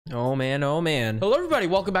Oh man, oh man. Hello everybody,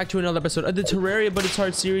 welcome back to another episode of the Terraria But It's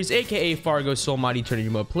Hard series, aka Fargo Soul Mod Eternity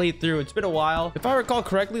Mode playthrough. It's been a while. If I recall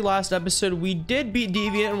correctly, last episode we did beat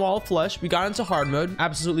Deviant and Wall of Flesh. We got into hard mode,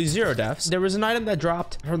 absolutely 0 deaths. There was an item that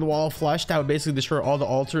dropped from the Wall of Flesh that would basically destroy all the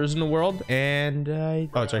altars in the world, and oh,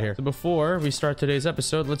 it's right here. So before we start today's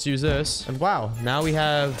episode, let's use this. And wow, now we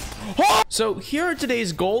have so here are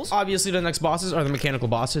today's goals. Obviously the next bosses are the mechanical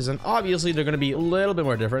bosses, and obviously they're going to be a little bit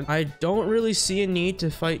more different. I don't really see a need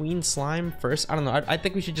to fight Queen Slime first. I don't know. I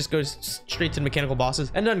think we should just go straight to the mechanical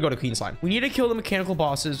bosses and then go to Queen Slime. We need to kill the mechanical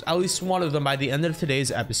bosses, at least one of them, by the end of today's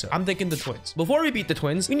episode. I'm thinking the twins. Before we beat the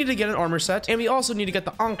twins, we need to get an armor set, and we also need to get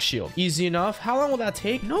the Ankh shield. Easy enough. How long will that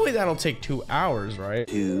take? No way that'll take 2 hours, right?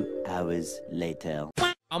 2 hours later.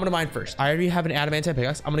 I'm gonna mine first. I already have an adamantite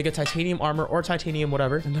pickaxe. I'm gonna get titanium armor or titanium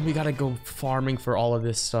whatever, and then we gotta go farming for all of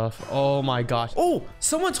this stuff. Oh my gosh. Oh,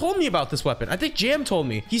 someone told me about this weapon. I think Jam told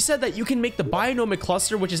me. He said that you can make the bionomic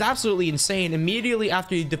cluster, which is absolutely insane, immediately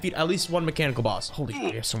after you defeat at least one mechanical boss. Holy,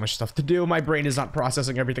 we have so much stuff to do. My brain is not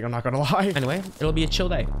processing everything, I'm not gonna lie. Anyway, it'll be a chill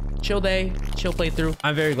day. Chill day, chill playthrough.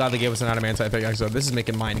 I'm very glad they gave us an adamantite pickaxe, so this is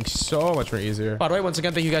making mining so much more easier. By the way, once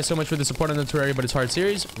again, thank you guys so much for the support on the Terraria But It's Hard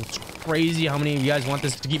series. It's crazy how many of you guys want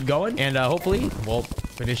this to keep going, and hopefully we'll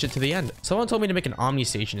finish it to the end. Someone told me to make an Omni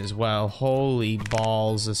station as well. Holy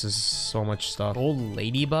balls, this is so much stuff. Old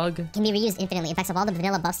ladybug can be reused infinitely. Effects of all the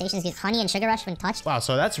vanilla buff stations use honey and sugar rush when touched. Wow,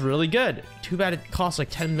 so that's really good. Too bad it costs like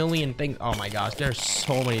 10 million things. Oh my gosh, there's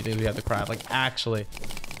so many things we have to craft. Like, actually,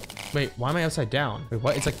 wait, why am I upside down? Wait,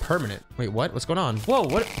 what? It's like permanent. Wait, what? What's going on? Whoa,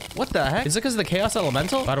 what the heck? Is it because of the chaos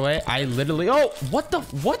elemental? By the way, I literally, oh, what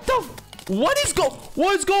is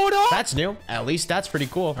going on? That's new. At least that's pretty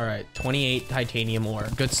cool. All right, 28 titanium ore.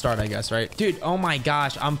 Good start, I guess, right? Dude, oh my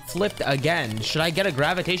gosh, I'm flipped again. Should I get a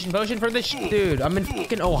gravitation potion for this? Dude, I'm in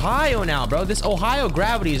fucking Ohio now, bro. This Ohio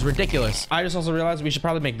gravity is ridiculous. I just also realized we should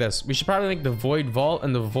probably make this. We should probably make the void vault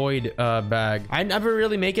and the void bag. I never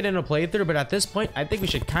really make it in a playthrough, but at this point, I think we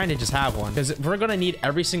should kind of just have one, because if we're gonna need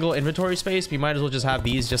every single inventory space, we might as well just have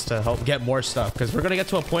these just to help get more stuff, because we're gonna get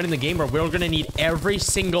to a point in the game where we're gonna need every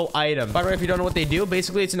single item. By the way, if you don't know what they do,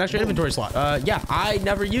 basically it's an extra inventory slot. Yeah, I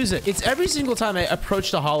never use it. It's every single time I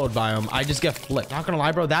approach the hollowed biome, I just get flipped. Not gonna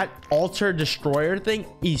lie, bro, that altar destroyer thing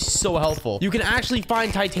is so helpful. You can actually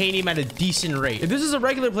find titanium at a decent rate. If this is a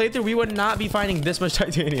regular playthrough, we would not be finding this much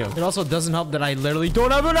titanium. It also doesn't help that I literally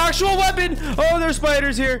don't have an actual weapon. Oh, there's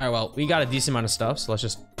spiders here. All right, well, we got a decent amount of stuff, so let's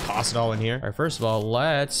just toss it all in here. All right, first of all,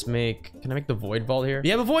 let's make, can I make the void vault here? We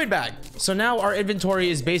have a void bag. So now our inventory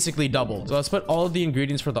is basically doubled. So let's put all of the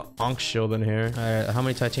ingredients for the Ankh shield in here. All right, how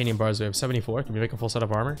many titanium bars do we have? 74. Can we make a full set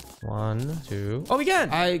of armor? 1, 2. Oh, we can.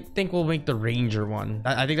 I think we'll make the ranger one.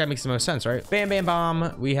 I think that makes the most sense, right? Bam, bam,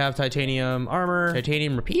 bomb. We have titanium armor,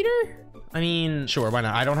 titanium repeater. I mean, sure, why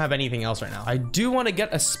not? I don't have anything else right now. I do want to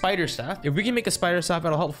get a spider staff. If we can make a spider staff,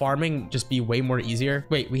 that'll help farming just be way more easier.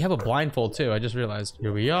 Wait, we have a blindfold too. I just realized.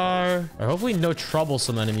 Here we are. All right, hopefully no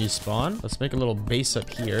troublesome enemies spawn. Let's make a little base up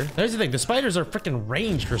here. There's the thing. The spiders are freaking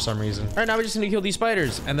ranged for some reason. All right, now we just need to kill these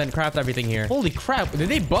spiders and then craft everything here. Holy crap. Did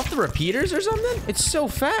they buff the repeaters or something? It's so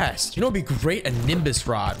fast. You know, it'd be great, a Nimbus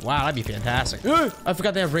rod. Wow, that'd be fantastic. I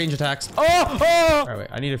forgot they have range attacks. All right, wait.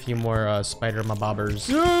 I need a few more spider mabobbers.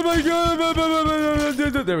 Oh my God.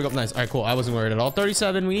 There we go. Nice. All right, cool. I wasn't worried at all.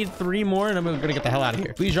 37. We need 3 more, and I'm gonna get the hell out of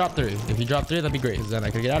here. Please drop 3. If you drop 3, that'd be great, because then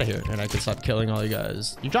I could get out of here and I could stop killing all you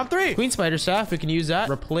guys. You dropped 3. Queen spider staff. We can use that.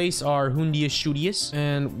 Replace our Hundius Shootius.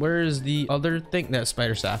 And where's the other thing? That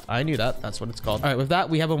spider staff. I knew that. That's what it's called. All right, with that,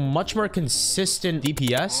 we have a much more consistent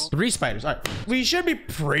DPS. 3 spiders. All right, we should be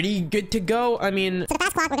pretty good to go. I mean, For the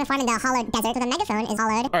fast clock, we're gonna farm in the hollowed desert, so the megaphone is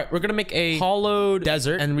hollowed. all right, we're gonna make a hollowed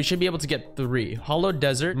desert, and we should be able to get 3 hollowed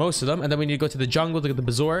desert, most of them, and then we need to go to the jungle to get the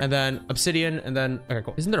bazaar, and then obsidian, and then okay,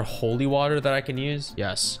 cool. Isn't there holy water that I can use?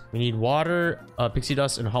 Yes, we need water, pixie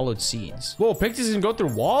dust, and hollowed seeds. Whoa, pixies can go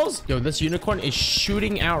through walls? Yo, this unicorn is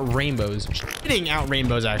shooting out rainbows. Shooting out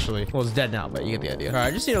rainbows, actually. Well, it's dead now, but you get the idea. All right,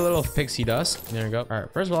 I just need a little pixie dust. There we go. All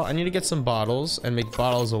right, first of all, I need to get some bottles and make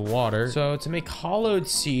bottles of water. So to make hollowed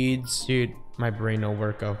seeds, dude, my brain no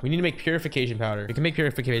worko. We need to make purification powder. We can make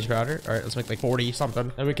purification powder. All right, let's make like 40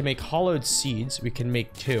 something. And we can make hollowed seeds. We can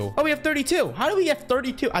make 2. Oh, we have 32. How do we get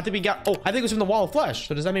 32? I think we got, oh, I think it was from the wall of flesh.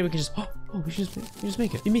 So does that mean we can just, we should just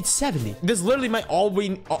make it. We made 70. This literally might all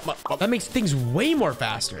be, that makes things way more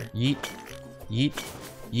faster. Yeet, yeet,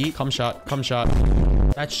 yeet. Come shot, come shot.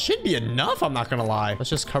 That should be enough, I'm not gonna lie. Let's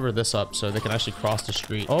just cover this up so they can actually cross the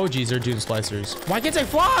street. Oh, geez, they're dune splicers. Why can't I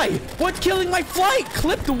fly? What's killing my flight?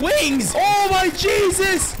 Clipped wings. Oh, my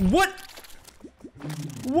Jesus. What?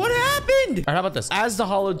 What happened? All right, how about this? As the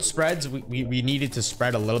hollowed spreads, we needed to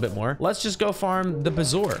spread a little bit more. Let's just go farm the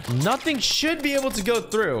bazaar. Nothing should be able to go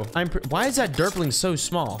through. Why is that derpling so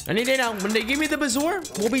small? Any day now, when they give me the bazaar,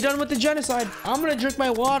 we'll be done with the genocide. I'm gonna drink my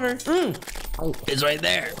water. Oh, it's right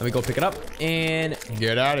there. Let me go pick it up and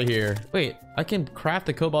get out of here. Wait, I can craft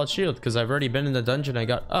the cobalt shield because I've already been in the dungeon.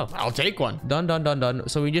 Oh, I'll take one. Done.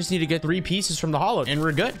 So we just need to get 3 pieces from the hollowed and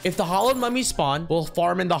we're good. If the hollowed mummies spawn, we'll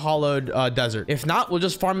farm in the hollowed desert. If not, we'll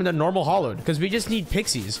just farm in the normal hollowed because we just need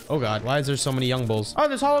pixies. Oh God, why is there so many young bulls? Oh,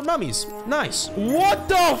 there's hollowed mummies. Nice. What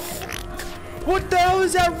the What the hell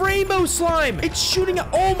is that rainbow slime? It's shooting at—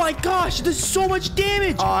 oh my gosh, there's so much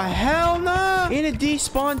damage. Oh, hell nah. And it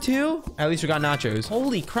despawned too? At least we got nachos.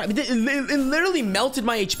 Holy crap. It literally melted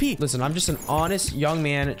my HP. Listen, I'm just an honest young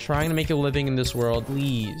man trying to make a living in this world.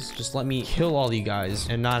 Please, just let me kill all you guys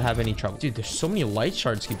and not have any trouble. Dude, there's so many light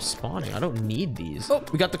shards keep spawning. I don't need these. Oh,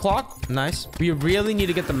 we got the clock. Nice. We really need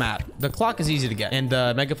to get the map. The clock is easy to get and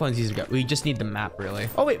the megaphone is easy to get. We just need the map, really.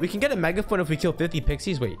 Oh, wait, we can get a megaphone if we kill 50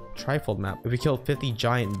 pixies. Wait, trifold map. If we kill 50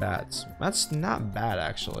 giant bats. That's not bad,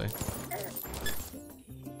 actually.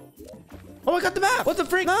 Oh, I got the map. What the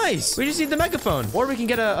freak? Nice. We just need the megaphone. Or we can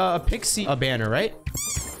get a pixie banner, right?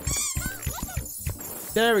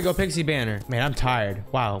 There we go, pixie banner. Man, I'm tired.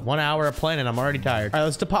 Wow, 1 hour of playing and I'm already tired. All right,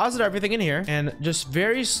 let's deposit everything in here and just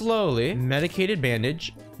very slowly, medicated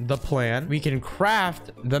bandage, the plan. We can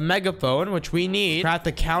craft the megaphone, which we need. Craft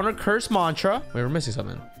the counter curse mantra. Wait, we're missing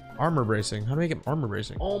something. Armor bracing. How do we get armor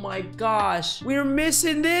bracing? Oh my gosh. We're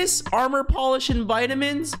missing this. Armor polish and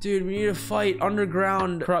vitamins. Dude, we need to fight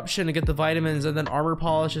underground corruption to get the vitamins and then armor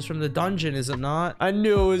polishes from the dungeon, is it not? I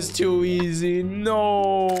knew it was too easy.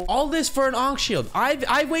 No. All this for an Ankh shield.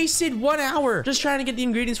 I wasted 1 hour just trying to get the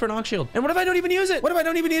ingredients for an Ankh shield. And what if I don't even use it? What if I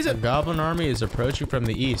don't even use it? The goblin army is approaching from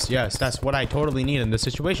the east. Yes, that's what I totally need in this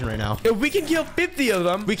situation right now. If we can kill 50 of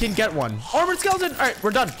them, we can get one. Armored skeleton. All right,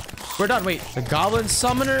 we're done. We're done. Wait, the goblin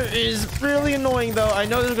summoner is really annoying though. I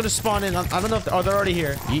know they're gonna spawn in. I don't know if they're already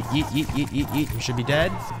here. Yeet. You should be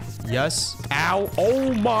dead. Yes. Ow.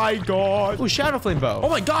 Oh my god. Oh, shadow flame bow. Oh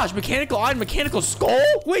my gosh, mechanical eye, mechanical skull.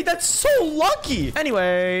 Wait, that's so lucky.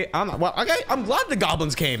 Anyway, I'm glad the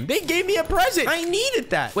goblins came. They gave me a present. I needed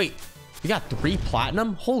that. Wait, we got 3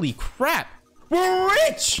 platinum. Holy crap. We're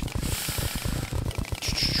rich.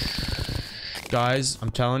 Guys,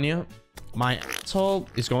 I'm telling you, my asshole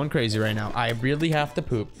is going crazy right now. I really have to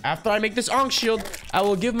poop. After I make this Ankh shield, I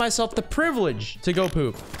will give myself the privilege to go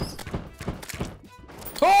poop.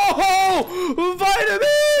 Oh,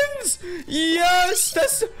 vitamins! Yes,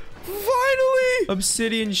 that's finally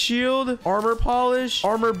obsidian shield, armor polish,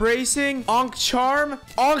 armor bracing, Ankh charm,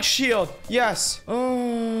 Ankh shield. Yes.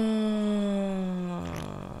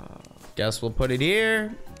 Guess we'll put it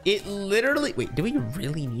here. It literally— wait, do we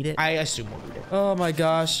really need it? I assume we'll need it. Oh my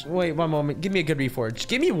gosh. Wait, one moment. Give me a good reforge.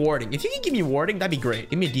 Give me warding. If you can give me warding, that'd be great.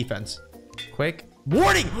 Give me a defense. Quick.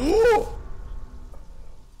 Warding!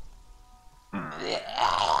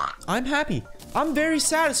 I'm happy. I'm very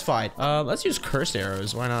satisfied. Let's use cursed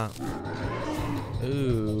arrows. Why not?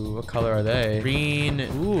 Ooh, what color are they? Green.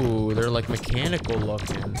 Ooh, they're like mechanical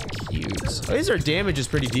looking. Cute. At least our damage is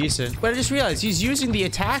pretty decent. But I just realized he's using the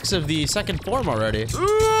attacks of the second form already.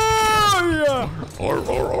 Ooh, yeah.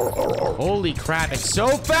 Holy crap, it's so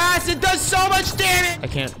fast. It does so much damage. I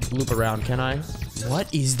can't loop around, can I?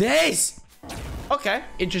 What is this? Okay,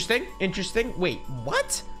 interesting. Wait,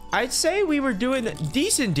 what? I'd say we were doing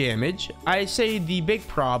decent damage. I'd say the big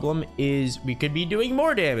problem is we could be doing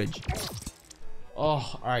more damage.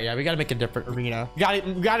 Oh, all right, yeah, we gotta make a different arena. We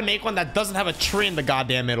gotta make one that doesn't have a tree in the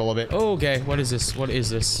goddamn middle of it. Okay, what is this?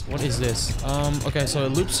 Okay, so it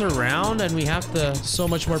loops around and we have to— so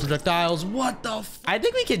much more projectiles. What the I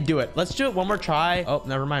think we can do it. Let's do it one more try. Oh,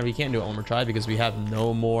 never mind. We can't do it one more try because we have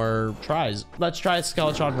no more tries. Let's try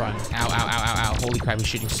Skeletron Run. Ow. Holy crap, he's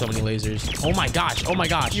shooting so many lasers. Oh my gosh.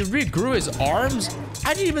 He regrew his arms?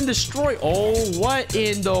 I didn't even destroy— oh, what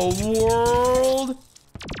in the world?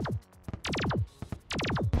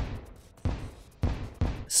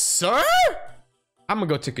 Sir? I'm gonna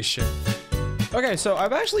go take a shit. Okay, so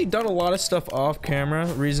I've actually done a lot of stuff off camera.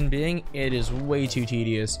 Reason being, it is way too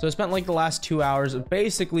tedious. So I spent like the last 2 hours of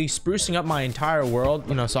basically sprucing up my entire world.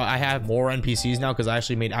 You know, so I have more NPCs now because I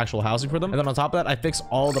actually made actual housing for them. And then on top of that, I fixed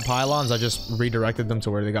all the pylons. I just redirected them to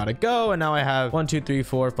where they gotta go. And now I have 1, 2, 3,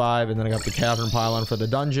 4, 5. And then I got the cavern pylon for the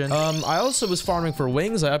dungeon. I also was farming for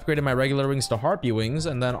wings. I upgraded my regular wings to harpy wings.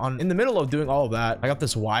 And then in the middle of doing all of that, I got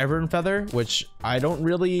this wyvern feather, which I don't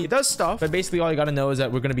really— it does stuff. But basically all you gotta know is that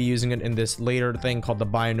we're gonna be using it in this later later thing called the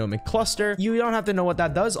bionomic cluster. You don't have to know what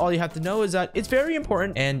that does. All you have to know is that it's very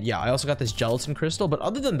important. And yeah, I also got this gelatin crystal. But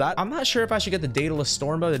other than that, I'm not sure if I should get the Daedalus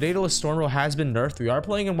Stormbow. The Daedalus Stormbow has been nerfed. We are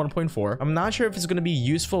playing in 1.4. I'm not sure if it's going to be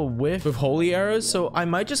useful with holy arrows. So I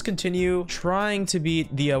might just continue trying to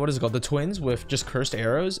beat the, what is it called? The twins with just cursed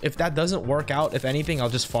arrows. If that doesn't work out, if anything, I'll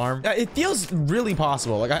just farm. It feels really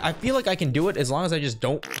possible. Like I feel like I can do it as long as I just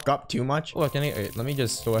don't fuck up too much. Look, wait, let me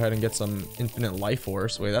just go ahead and get some infinite life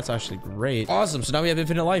force. Wait, that's actually great. Awesome. So now we have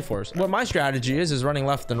infinite life force. What my strategy is running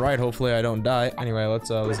left and right. Hopefully I don't die. Anyway, let's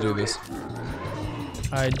do this.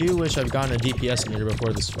 I do wish I've gotten a DPS meter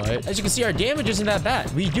before this fight. As you can see, our damage isn't that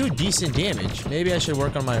bad. We do decent damage. Maybe I should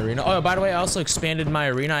work on my arena. Oh, by the way, I also expanded my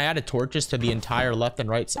arena. I added torches to the entire left and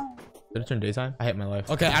right side. Did it turn daytime? I hate my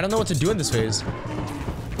life. Okay, I don't know what to do in this phase.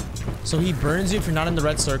 So he burns you if you're not in the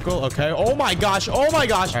red circle. Okay. Oh my gosh. Oh my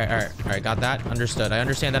gosh. All right. Got that. Understood. I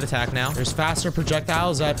understand that attack now. There's faster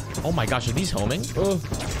projectiles that... Oh my gosh. Are these homing?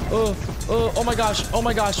 Oh my gosh. Oh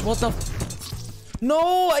my gosh. What the...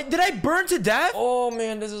 No, did I burn to death? Oh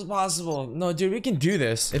man, this is possible. No, dude, we can do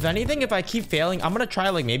this. If anything, if I keep failing, I'm gonna try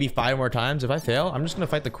like maybe 5 more times. If I fail, I'm just gonna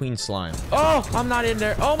fight the queen slime. Oh, I'm not in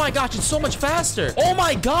there. Oh my gosh, it's so much faster. Oh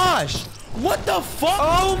my gosh. What the fuck?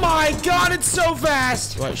 Oh my god, it's so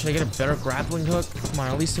fast. What, should I get a better grappling hook? Come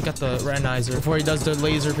on, at least take out the randomizer before he does the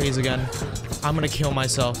laser phase again. I'm gonna kill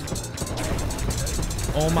myself.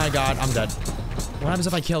 Oh my god, I'm dead. What happens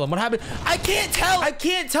if I kill him? What happened? I can't tell. I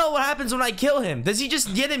can't tell what happens when I kill him. Does he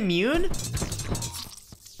just get immune?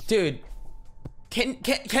 Dude, can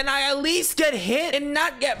I at least get hit and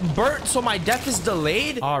not get burnt so my death is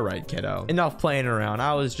delayed? All right, kiddo. Enough playing around.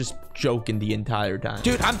 I was just joking the entire time.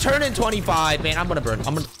 Dude, I'm turning 25, man. I'm gonna burn.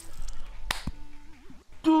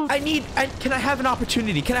 Can I have an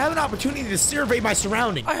opportunity? Can I have an opportunity to survey my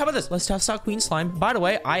surroundings? All right, how about this? Let's test out queen slime. By the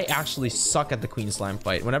way, I actually suck at the queen slime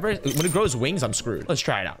fight. When it grows wings, I'm screwed. Let's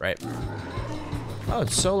try it out, right? Oh,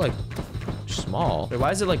 it's so like small. Wait,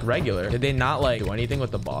 why is it like regular? Did they not like do anything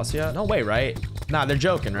with the boss yet? No way, right? Nah, they're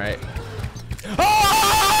joking, right?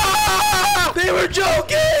 Ah! They were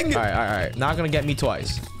joking! All right. Not gonna get me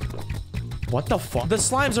twice. What the fuck? The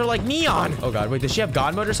slimes are like neon. Oh god, wait, does she have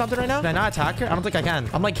god mode or something right now? Can I not attack her? I don't think I can.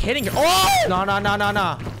 I'm like hitting her. Oh! No.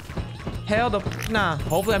 Hell the nah.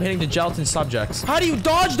 Hopefully I'm hitting the gelatin subjects. How do you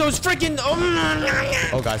dodge those freaking...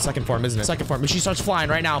 Oh god, second form, isn't it? Second form. If she starts flying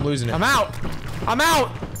right now, I'm losing it. I'm out.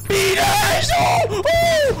 Beat it!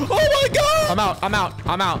 Oh my god!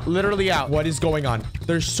 I'm out. Literally out. What is going on?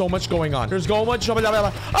 There's so much going on. There's so much. Oh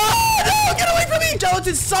no! Get away from me!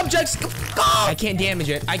 Gelatin subjects! Oh! I can't damage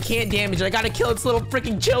it. I gotta kill its little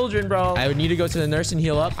freaking children, bro. I would need to go to the nurse and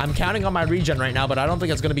heal up. I'm counting on my regen right now, but I don't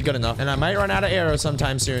think it's gonna be good enough. And I might run out of arrows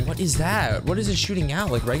sometime soon. What is that? What is it shooting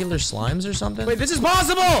out? Like regular slimes or something? Wait, this is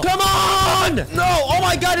possible! Come on! No! Oh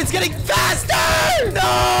my god, it's getting faster!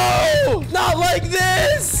 No! Not like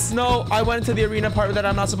this! No, I went into the arena part that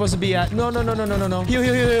I'm not supposed to be at. No.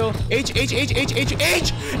 Heal. H,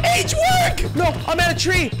 work! No, I'm at a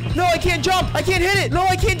tree. No, I can't jump. I can't hit it. No,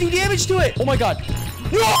 I can't do damage to it. Oh my god.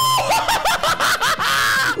 No!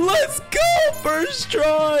 Let's go! First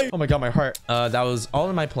try! Oh my god, my heart. That was all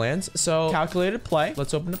in my plans. So, calculated play.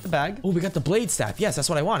 Let's open up the bag. Oh, we got the blade staff. Yes, that's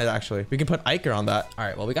what I wanted, actually. We can put Iker on that. All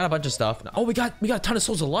right, well, we got a bunch of stuff. Oh, we got a ton of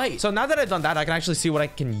souls of light. So now that I've done that, I can actually see what I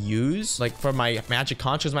can use, like, for my magic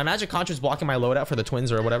conchas. My magic concha is blocking my loadout for the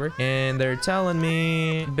twins or whatever. And they're telling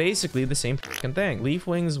me basically the same fucking thing. Leaf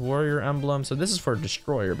wings, warrior emblem. So this is for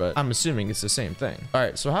destroyer, but I'm assuming it's the same thing. All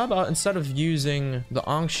right, so how about instead of using the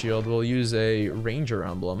Ankh shield, we'll use a ranger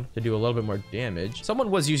emblem to do a little bit more damage. Someone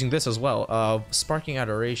was using this as well, sparking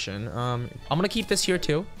adoration. I'm gonna keep this here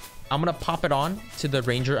too. I'm gonna pop it on to the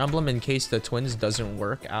ranger emblem in case the twins doesn't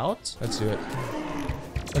work out. Let's do it.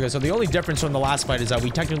 Okay, so the only difference from the last fight is that we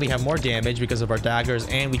technically have more damage because of our daggers,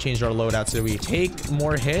 and we changed our loadout so we take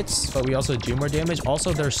more hits, but we also do more damage.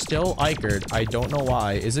 Also, they're still Ikered. I don't know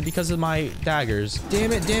why. Is it because of my daggers?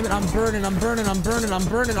 Damn it. I'm burning.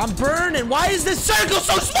 Why is this circle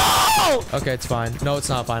so small? Okay, it's fine. No, it's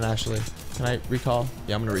not fine, actually. Can I recall?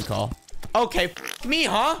 Yeah, I'm gonna recall. Okay, me,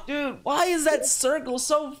 huh? Dude, why is that circle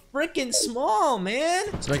so freaking small, man?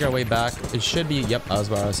 Let's make our way back. It should be, yep, I was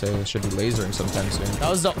about to say it should be lasering sometime soon. That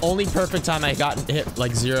was the only perfect time I got hit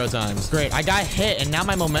like 0 times. Great, I got hit and now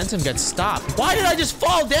my momentum gets stopped. Why did I just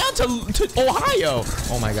fall down to Ohio?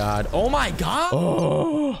 Oh my god.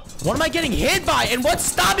 Oh. What am I getting hit by? And what's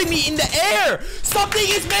stopping me in the air? Something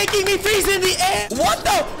is making me freeze in the air. What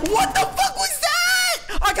the fuck was that?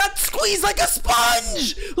 I got squeezed like a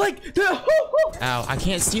sponge! Like, ow, I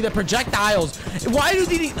can't see the projectiles. Why do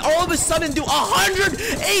they all of a sudden do 100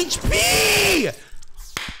 HP?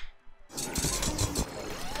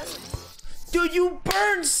 Dude, Dude, you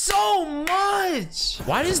burn so much.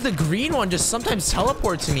 Why does the green one just sometimes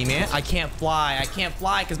teleport to me, man? I can't fly. I can't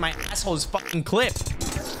fly because my asshole is fucking clipped.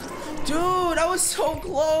 Dude, I was so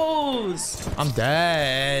close. I'm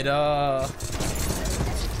dead.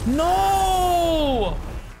 No.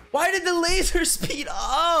 Why did the laser speed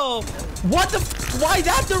up? What the? Why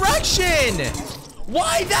that direction?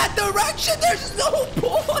 Why that direction? There's no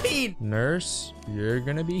point. Nurse, you're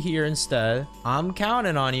gonna be here instead. I'm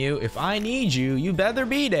counting on you. If I need you, you better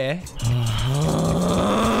be there. Come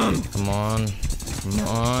on. Come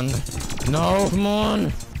on. No, come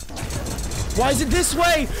on. Why is it this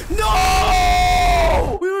way?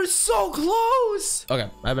 No! We were so close. Okay,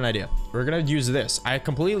 I have an idea. We're gonna use this. I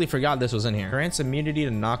completely forgot this was in here. Grants immunity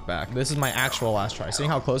to knockback. This is my actual last try. Seeing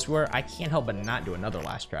how close we were, I can't help but not do another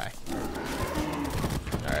last try.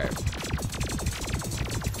 All right.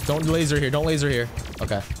 Don't laser here. Don't laser here.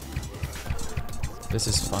 Okay. This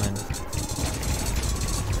is fun.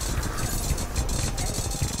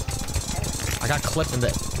 I got clipped in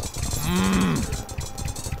the...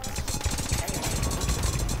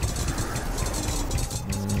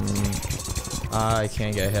 I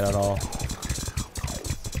can't get hit at all.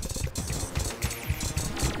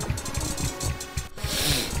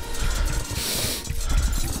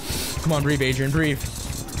 Come on, breathe, Adrian, breathe.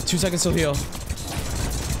 2 seconds till heal.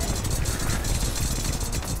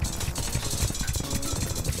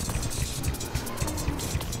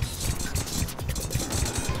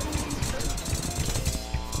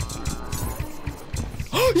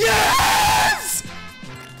 Yes!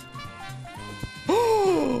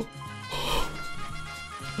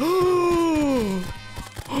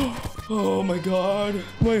 Oh my god.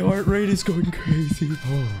 My heart rate is going crazy.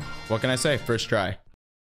 What can I say? First try.